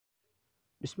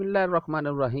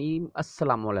बिस्मिल्लाहिर्रहमानिर्रहीम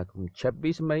अस्सलाम वालेकुम।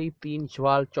 26 मई 3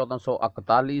 शवाल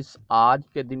 1441 आज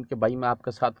के दिन के भाई मैं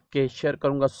आपके साथ केस शेयर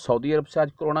करूंगा। सऊदी अरब से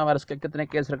आज कोरोना वायरस के कितने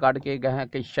केस रिकॉर्ड किए गए हैं,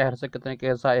 किस शहर से कितने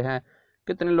केस आए हैं,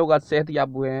 कितने लोग आज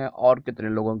सेहतयाब हुए हैं और कितने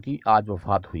लोगों की आज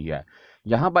वफात हुई है।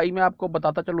 यहाँ भाई मैं आपको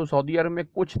बताता चलूँ, सऊदी अरब में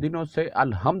कुछ दिनों से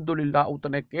अल्हम्दुलिल्लाह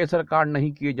उतने केस रिकॉर्ड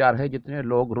नहीं किए जा रहे जितने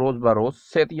लोग रोज़ बरोज़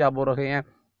सेहतयाब हो रहे हैं।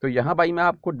 तो यहाँ भाई मैं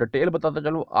आपको डिटेल बताता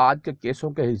चलूँ आज के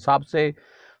केसों के हिसाब से।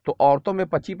 तो औरतों में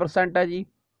 25% है जी,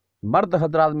 मर्द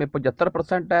हजरात में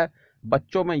 75% है,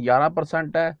 बच्चों में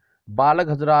 11% है, बालग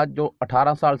हजरात जो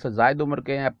 18 साल से ज़ायद उम्र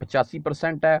के हैं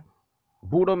 85% है,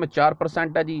 बूढ़ों में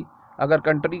 4% है जी। अगर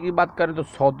कंट्री की बात करें तो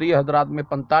सऊदी हजरात में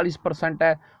 45%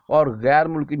 है और गैर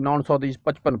मुल्की नॉन सऊदी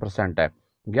 55% है।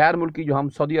 गैर मुल्की जो हम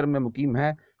सऊदी अरब में मुकीम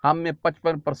हैं हम में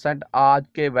 55% आज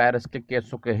के वायरस के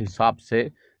केसों के हिसाब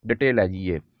से डिटेल है जी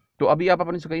ये। तो अभी आप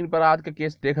अपनी स्क्रीन पर आज के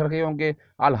केस देख रहे होंगे।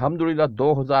 अल्हम्दुलिल्लाह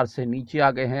 2000 से नीचे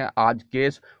आ गए हैं आज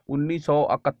केस।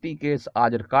 1931 केस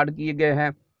आज रिकॉर्ड किए गए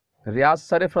हैं। रियाद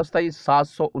सरफरस्ताई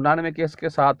 799 केस के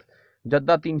साथ,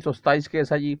 जद्दा 327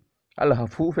 केस है जी, अल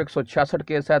हफूफ 166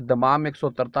 केस है, दमाम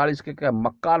 143 केस है,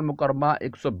 मक्का अल मुकरमा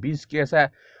 120 केस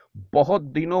है। बहुत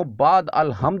दिनों बाद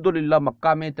अल्हम्दुलिल्लाह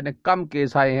मक्का में इतने कम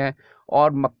केस आए हैं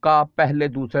और मक्का पहले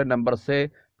दूसरे नंबर से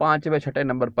 5वें 6ठे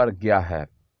नंबर पर गया है।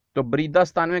 तो बरीदा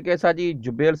 97 केस है जी,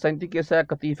 जुबेल 37 केस है,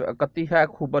 कतीफ 31 है,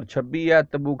 खुबर 26 है,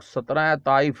 तबूक 17 है,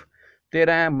 ताइफ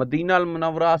 13 है, मदीना अल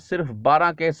मुनव्वरा सिर्फ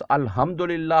 12 केस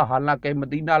अल्हम्दुलिल्लाह। हालांकि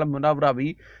मदीना अल मुनव्वरा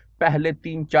भी पहले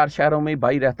 3-4 शहरों में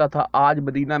भाई रहता था, आज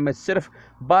मदीना में सिर्फ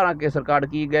 12 केस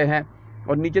रिकॉर्ड किए गए हैं।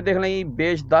 और नीचे देख लें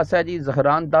बेश 10 है जी,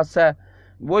 जहरान 10 है,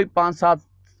 वही 5-7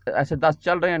 ऐसे 10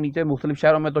 चल रहे हैं नीचे मुख्तलिफ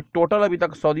शहरों में। तो टोटल अभी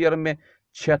तक सऊदी अरब में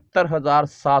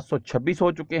 76,726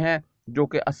 हो चुके हैं जो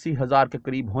कि 80,000 के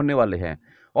करीब होने वाले हैं।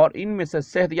 और इनमें से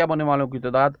सेहतयाब होने वालों की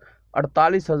तादाद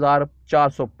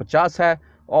 48,450 है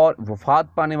और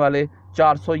वफात पाने वाले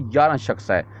 411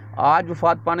 शख्स है। आज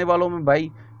वफात पाने वालों में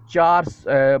भाई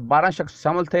 12 शख्स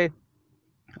शामिल थे।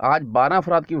 आज 12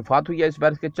 अफराद की वफात हुई है इस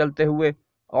वायरस के चलते हुए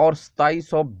और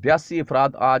 2782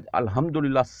 अफराद आज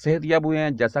अल्हम्दुलिल्लाह सेहतयाब हुए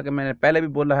हैं। जैसा कि मैंने पहले भी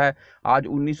बोला है, आज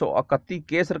 1931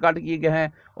 केस रिकॉर्ड किए गए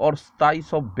हैं और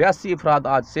 2782 अफराद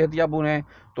आज सेहतयाब हुए हैं।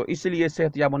 तो इसलिए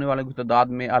सेहतयाब होने वालों की तादाद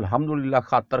में अल्हम्दुलिल्लाह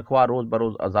खातर ख्वाह रोज़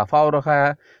बरोज़ इजाफा हो रहा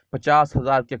है।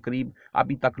 50,000 के करीब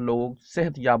अभी तक लोग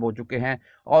सेहतयाब हो चुके हैं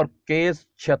और केस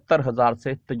 76,000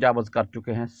 से तजावज़ कर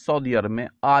चुके हैं सऊदी अरब में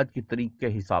आज की तारीख के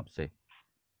हिसाब से।